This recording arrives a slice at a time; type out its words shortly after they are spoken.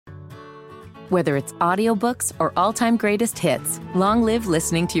Whether it's audiobooks or all-time greatest hits, long live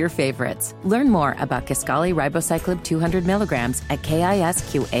listening to your favorites. Learn more about Kisqali Ribociclib 200 milligrams at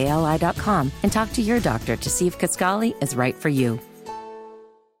KISQALI.com and talk to your doctor to see if Kisqali is right for you.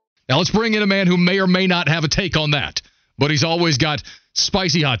 Now let's bring in a man who may or may not have a take on that, but he's always got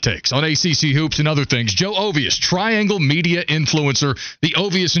spicy hot takes on ACC hoops and other things. Joe Ovies, Triangle Media Influencer, the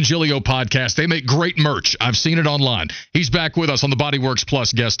Ovies and Giglio podcast. They make great merch. I've seen it online. He's back with us on the Bodyworks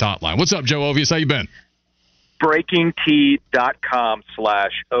Plus guest hotline. What's up, Joe Ovies? How you been?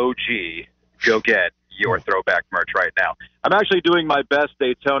 BreakingT.com/OG. Go get your throwback merch right now. I'm actually doing my best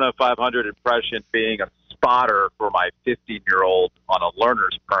Daytona 500 impression being a spotter for my 15-year-old on a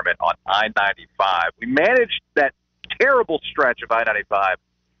learner's permit on I-95. We managed that terrible stretch of I-95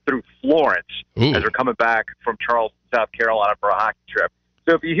 through Florence as we're coming back from Charleston, South Carolina for a hockey trip.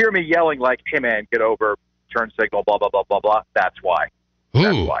 So if you hear me yelling like, hey, man, get over, turn signal, blah, blah, blah, blah, blah, that's why.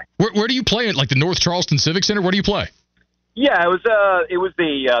 That's why. Where do you play it? Like the North Charleston Civic Center? Where do you play? Yeah, it was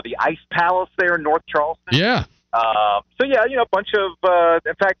the Ice Palace there in North Charleston. Yeah. So yeah, a bunch of.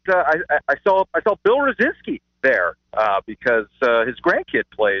 In fact, I saw Bill Rosinski there because his grandkid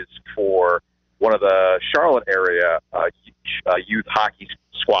plays for one of the Charlotte area youth hockey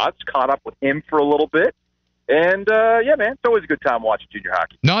squads. Caught up with him for a little bit, and yeah, man, it's always a good time watching junior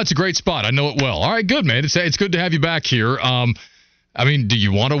hockey. No, it's a great spot. I know it well. All right, good, man. It's good to have you back here. I mean, do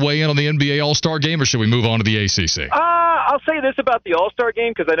you want to weigh in on the NBA All-Star Game, or should we move on to the ACC? I'll say this about the All-Star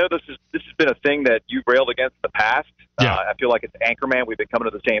Game, because I know this has been a thing that you've railed against in the past. Yeah. I feel like it's Anchorman. We've been coming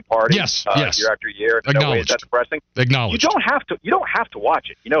to the same party year after year. In no way is that depressing. Acknowledged. You don't have to watch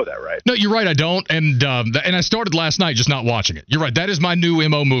it. You know that, right? No, you're right. I don't. And I started last night just not watching it. You're right. That is my new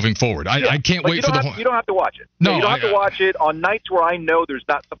MO moving forward. I can't wait for You don't have to watch it. No, you don't have to watch it on nights where I know there's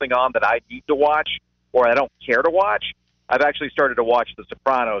not something on that I need to watch or I don't care to watch. I've actually started to watch The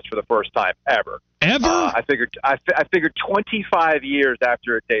Sopranos for the first time ever. Ever? I figured 25 years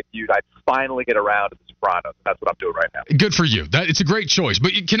after it debuted, I'd finally get around to The Sopranos, and that's what I'm doing right now. Good for you. It's a great choice.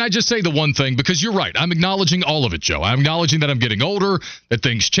 But can I just say the one thing? Because you're right. I'm acknowledging all of it, Joe. I'm acknowledging that I'm getting older, that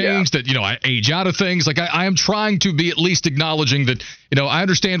things change, that I age out of things. Like I am trying to be at least acknowledging that I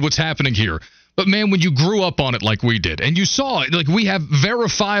understand what's happening here. But, man, when you grew up on it like we did, and you saw it, like we have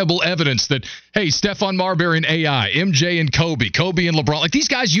verifiable evidence that, hey, Stephon Marbury and AI, MJ and Kobe and LeBron, like these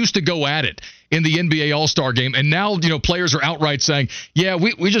guys used to go at it in the NBA All-Star Game, and now, players are outright saying, yeah,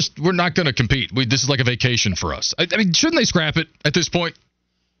 we're not going to compete. This is like a vacation for us. I mean, shouldn't they scrap it at this point?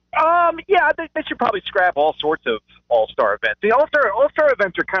 Yeah, they should probably scrap all sorts of All-Star events. The All-Star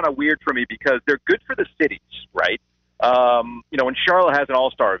events are kind of weird for me because they're good for the cities, right? When Charlotte has an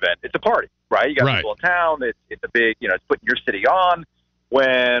All-Star event, it's a party, right? You got people in town. It's a big, it's putting your city on.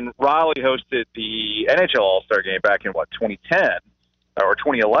 When Raleigh hosted the NHL All-Star Game back in 2010 or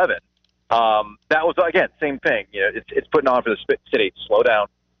 2011, that was again same thing. It's putting on for the city. Slow down.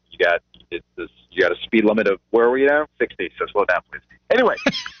 You got a speed limit of where are we now? 60. So slow down, please. Anyway,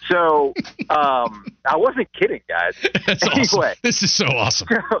 so I wasn't kidding, guys. That's anyway, awesome. This is so awesome.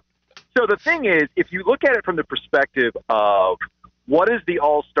 So the thing is, if you look at it from the perspective of what is the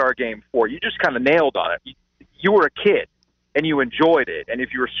All-Star Game for, you just kind of nailed on it. You were a kid, and you enjoyed it. And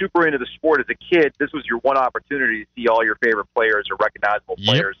if you were super into the sport as a kid, this was your one opportunity to see all your favorite players or recognizable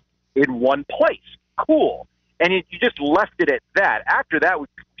players in one place. Cool. And you just left it at that. After that, we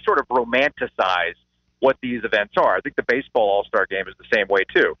sort of romanticized what these events are. I think the baseball All-Star Game is the same way,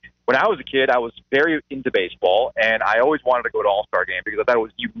 too. When I was a kid, I was very into baseball, and I always wanted to go to All-Star Game because I thought it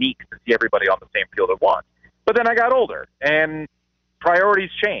was unique to see everybody on the same field at once. But then I got older, and priorities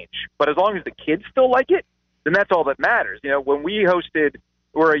change. But as long as the kids still like it, then that's all that matters. When we hosted,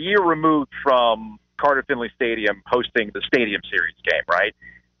 we're a year removed from Carter Finley Stadium hosting the Stadium Series game, right?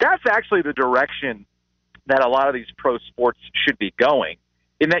 That's actually the direction that a lot of these pro sports should be going,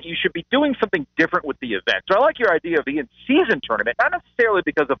 in that you should be doing something different with the event. So I like your idea of the in-season tournament, not necessarily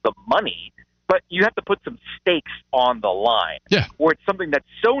because of the money, but you have to put some stakes on the line. Yeah. Or it's something that's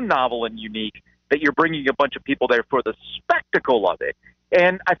so novel and unique that you're bringing a bunch of people there for the spectacle of it.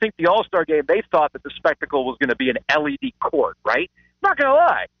 And I think the All-Star Game, they thought that the spectacle was going to be an LED court, right? Not going to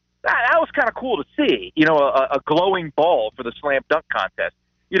lie. That was kind of cool to see, a glowing ball for the slam dunk contest.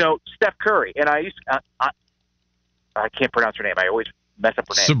 Steph Curry. And I can't pronounce her name. I always mess up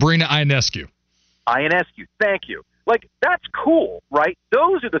her name. Sabrina Ionescu. Thank you. Like, that's cool, right?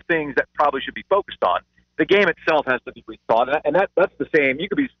 Those are the things that probably should be focused on. The game itself has to be rethought, and that's the same. You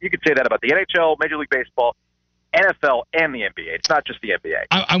could say that about the NHL, Major League Baseball. NFL and the NBA. It's not just the NBA.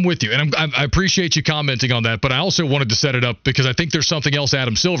 I'm with you, and I appreciate you commenting on that, but I also wanted to set it up because I think there's something else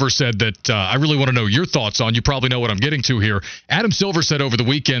Adam Silver said that I really want to know your thoughts on. You probably know what I'm getting to here. Adam Silver said over the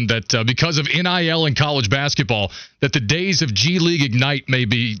weekend that because of NIL in college basketball, that the days of G League Ignite may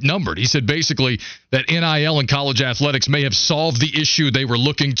be numbered. He said basically that NIL in college athletics may have solved the issue they were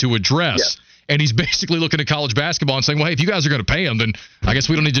looking to address. Yes. And he's basically looking at college basketball and saying, well, hey, if you guys are going to pay them, then I guess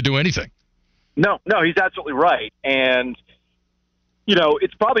we don't need to do anything. No, he's absolutely right. And,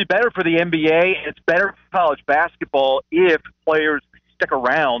 it's probably better for the NBA and it's better for college basketball if players stick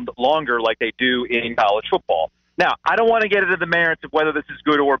around longer like they do in college football. Now, I don't want to get into the merits of whether this is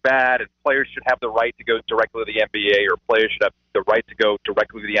good or bad and players should have the right to go directly to the NBA or players should have the right to go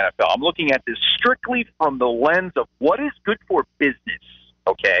directly to the NFL. I'm looking at this strictly from the lens of what is good for business,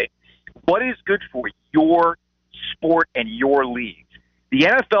 okay? What is good for your sport and your league? The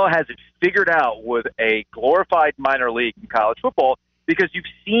NFL has it figured out with a glorified minor league in college football because you've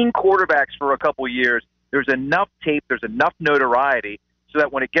seen quarterbacks for a couple of years. There's enough tape, there's enough notoriety so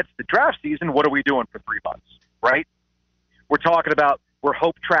that when it gets to draft season, what are we doing for 3 months, right? We're talking about we're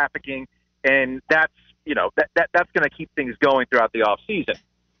hope trafficking, and that's that's going to keep things going throughout the off season.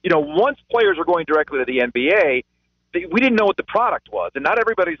 Once players are going directly to the NBA, we didn't know what the product was, and not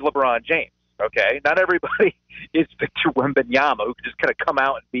everybody's LeBron James. Okay, not everybody is Victor Wembanyama who can just kind of come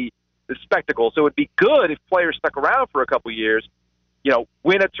out and be the spectacle. So it'd be good if players stuck around for a couple of years,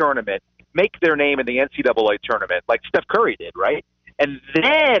 win a tournament, make their name in the NCAA tournament like Steph Curry did, right? And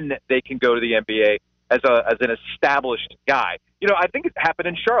then they can go to the NBA as an established guy. I think it happened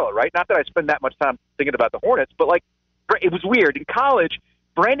in Charlotte, right? Not that I spend that much time thinking about the Hornets, but it was weird. In college,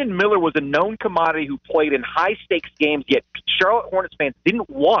 Brandon Miller was a known commodity who played in high-stakes games, yet Charlotte Hornets fans didn't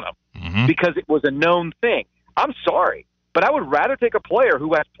want him because it was a known thing. I'm sorry, but I would rather take a player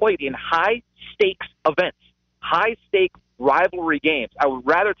who has played in high-stakes events, high-stake rivalry games. I would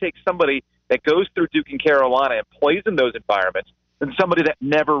rather take somebody that goes through Duke and Carolina and plays in those environments than somebody that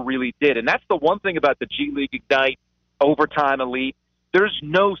never really did. And that's the one thing about the G League Ignite, Overtime Elite. There's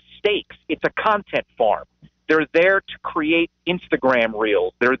no stakes. It's a content farm. They're there to create Instagram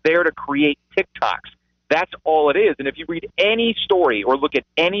reels. They're there to create TikToks. That's all it is. And if you read any story or look at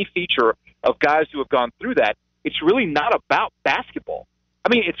any feature of guys who have gone through that, it's really not about basketball. I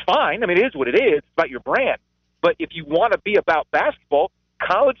mean, it's fine. I mean, it is what it is. It's about your brand. But if you want to be about basketball,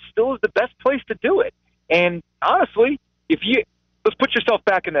 college still is the best place to do it. And honestly, let's put yourself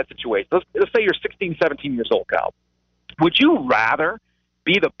back in that situation. Let's say you're 16, 17 years old, Kyle. Would you rather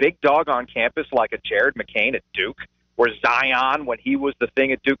be the big dog on campus like a Jared McCain at Duke or Zion when he was the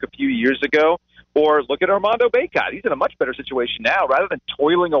thing at Duke a few years ago? Or look at Armando Bacot. He's in a much better situation now rather than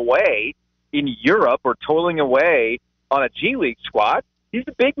toiling away in Europe or toiling away on a G League squad. He's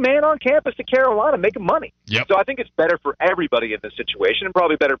the big man on campus at Carolina making money. Yep. So I think it's better for everybody in this situation and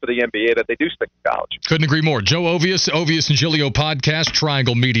probably better for the NBA that they do stick to college. Couldn't agree more. Joe Ovies, Ovies and Giglio podcast,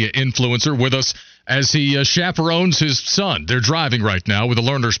 Triangle Media influencer, with us as he chaperones his son. They're driving right now with a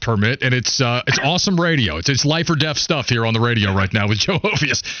learner's permit, and it's awesome radio. It's life or death stuff here on the radio right now with Joe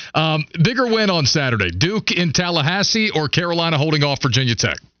Ovies. Bigger win on Saturday, Duke in Tallahassee or Carolina holding off Virginia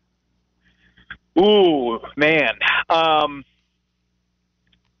Tech? Ooh, man.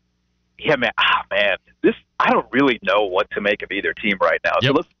 Yeah, man. I don't really know what to make of either team right now.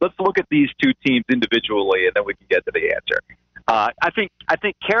 Yep. So let's look at these two teams individually, and then we can get to the answer. I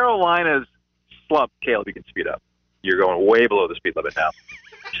think Carolina's slump. Caleb, you can speed up. You're going way below the speed limit now.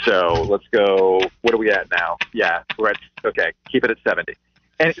 So let's go. What are we at now? Yeah, we're at okay. Keep it at 70.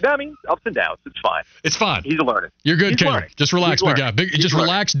 And I mean, ups and downs. It's fine. It's fine. He's learning. You're good, He's Caleb. learning. Just relax, my guy. Just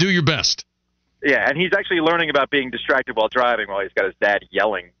relax. Do your best. Yeah, and he's actually learning about being distracted while driving while he's got his dad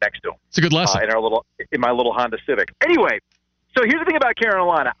yelling next to him. It's a good lesson. In my little Honda Civic. Anyway, so here's the thing about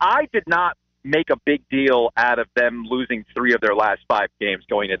Carolina. I did not make a big deal out of them losing 3 of their last 5 games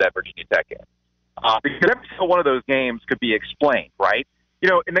going into that Virginia Tech game. Because every single one of those games could be explained, right?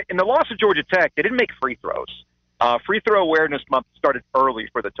 In the loss of Georgia Tech, they didn't make free throws. Free throw awareness month started early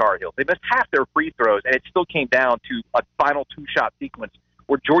for the Tar Heels. They missed half their free throws, and it still came down to a final 2-shot sequence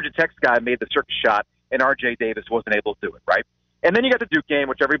where Georgia Tech's guy made the circus shot and R.J. Davis wasn't able to do it, right? And then you got the Duke game,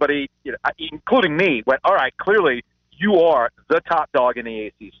 which everybody, including me, went, all right, clearly you are the top dog in the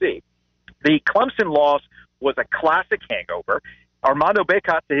ACC. The Clemson loss was a classic hangover. Armando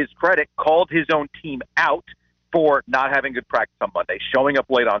Bacot, to his credit, called his own team out for not having good practice on Monday, showing up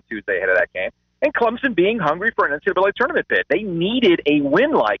late on Tuesday ahead of that game, and Clemson being hungry for an NCAA tournament bid. They needed a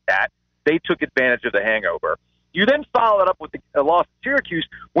win like that. They took advantage of the hangover. You then follow it up with the loss to Syracuse.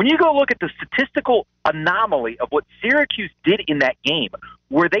 When you go look at the statistical anomaly of what Syracuse did in that game,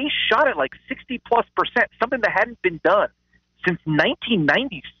 where they shot at like 60+%, something that hadn't been done since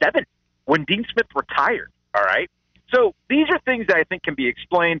 1997 when Dean Smith retired, all right? So these are things that I think can be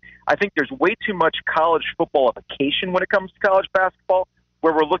explained. I think there's way too much college footballification when it comes to college basketball,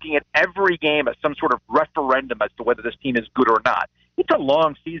 where we're looking at every game as some sort of referendum as to whether this team is good or not. It's a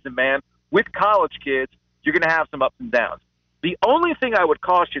long season, man. With college kids, you're going to have some ups and downs. The only thing I would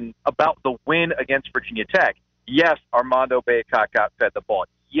caution about the win against Virginia Tech, yes, Armando Bacot got fed the ball.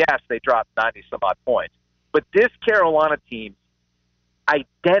 Yes, they dropped 90-some-odd points. But this Carolina team's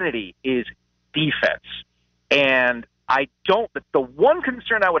identity is defense. And the one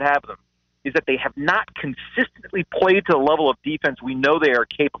concern I would have them is that they have not consistently played to the level of defense we know they are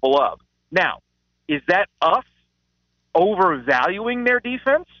capable of. Now, is that us overvaluing their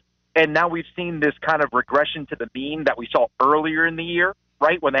defense? And now we've seen this kind of regression to the mean that we saw earlier in the year,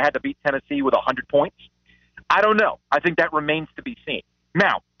 right, when they had to beat Tennessee with 100 points? I don't know. I think that remains to be seen.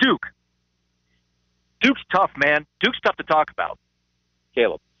 Now, Duke's tough, man. Duke's tough to talk about.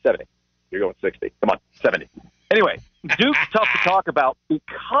 Caleb, 70. You're going 60. Come on, 70. Anyway, Duke's tough to talk about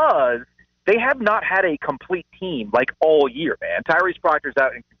because they have not had a complete team like all year, man. Tyrese Proctor's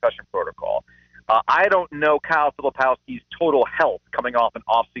out in concussion protocol. I don't know Kyle Filipowski's total health coming off an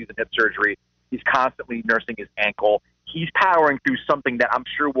off-season hip surgery. He's constantly nursing his ankle. He's powering through something that I'm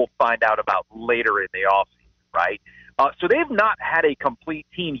sure we'll find out about later in the offseason, right? So they've not had a complete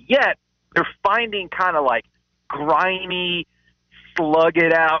team yet. They're finding kind of like grimy,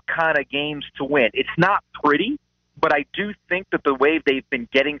 slug-it-out kind of games to win. It's not pretty, but I do think that the way they've been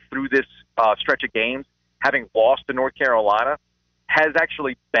getting through this stretch of games, having lost to North Carolina, has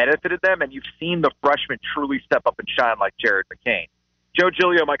actually benefited them, and you've seen the freshmen truly step up and shine like Jared McCain. Joe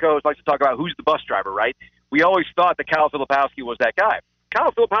Giglio, my co-host, likes to talk about who's the bus driver, right? We always thought that Kyle Filipowski was that guy.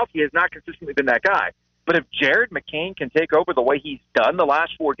 Kyle Filipowski has not consistently been that guy. But if Jared McCain can take over the way he's done the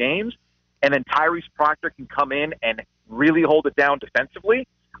last 4 games, and then Tyrese Proctor can come in and really hold it down defensively,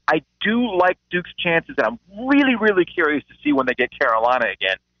 I do like Duke's chances, and I'm really, really curious to see when they get Carolina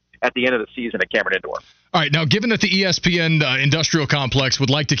again at the end of the season at Cameron Indoor. All right, now, given that the ESPN Industrial Complex would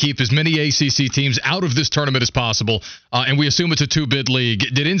like to keep as many ACC teams out of this tournament as possible, and we assume it's a 2-bid league,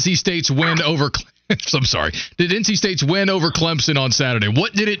 did NC State's win over Did NC State's win over Clemson on Saturday,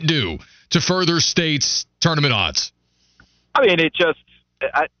 what did it do to further State's tournament odds? I mean, it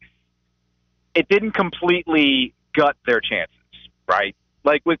didn't completely gut their chances, right?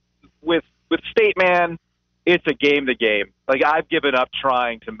 Like with State, man, it's a game-to-game. Like, I've given up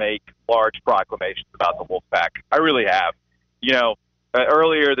trying to make large proclamations about the Wolfpack. I really have. You know,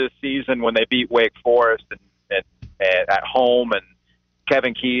 earlier this season when they beat Wake Forest and at home, and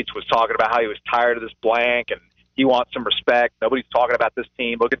Kevin Keats was talking about how he was tired of this blank and he wants some respect. Nobody's talking about this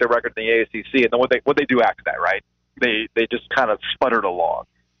team. Look at their record in the ACC. And then what they do after that, right? They just kind of sputtered along.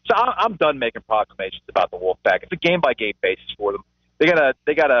 So I'm done making proclamations about the Wolfpack. It's a game-by-game basis for them. They got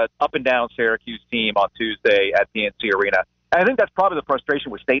a up and down Syracuse team on Tuesday at PNC Arena. And I think that's probably the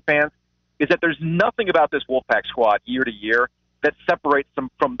frustration with State fans, is that there's nothing about this Wolfpack squad year to year that separates them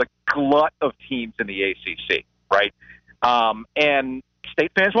from the glut of teams in the ACC, right? And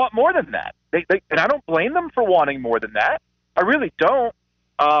State fans want more than that. And I don't blame them for wanting more than that. I really don't.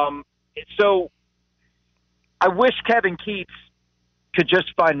 So I wish Kevin Keats could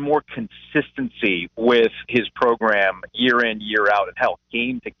just find more consistency with his program year in, year out, and hell,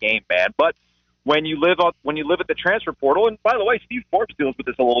 game to game, man. But when you live at the transfer portal, and by the way, Steve Forbes deals with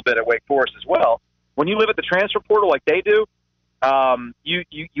this a little bit at Wake Forest as well. When you live at the transfer portal like they do, you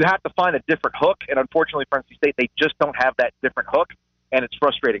have to find a different hook, and unfortunately for NC State, they just don't have that different hook, and it's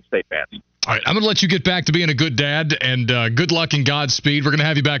frustrating State fans. All right, I'm going to let you get back to being a good dad, and good luck and Godspeed. We're going to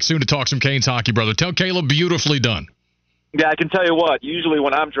have you back soon to talk some Canes hockey, brother. Tell Caleb, beautifully done. Yeah, I can tell you what. Usually,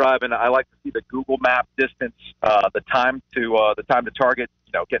 when I'm driving, I like to see the Google Map distance, the time to target,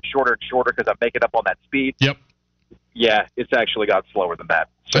 get shorter and shorter because I'm making up on that speed. Yep. Yeah, it's actually got slower than that.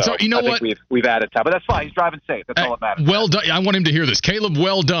 So you know I think we've added time, but that's fine. He's driving safe. That's all that matters. Well done. I want him to hear this. Caleb,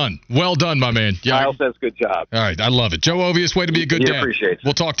 well done. Well done, my man. Yeah. Kyle says good job. All right, I love it. Joe Ovies, way to be a good dad. Appreciate it.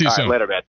 We'll talk to you soon. Later, man.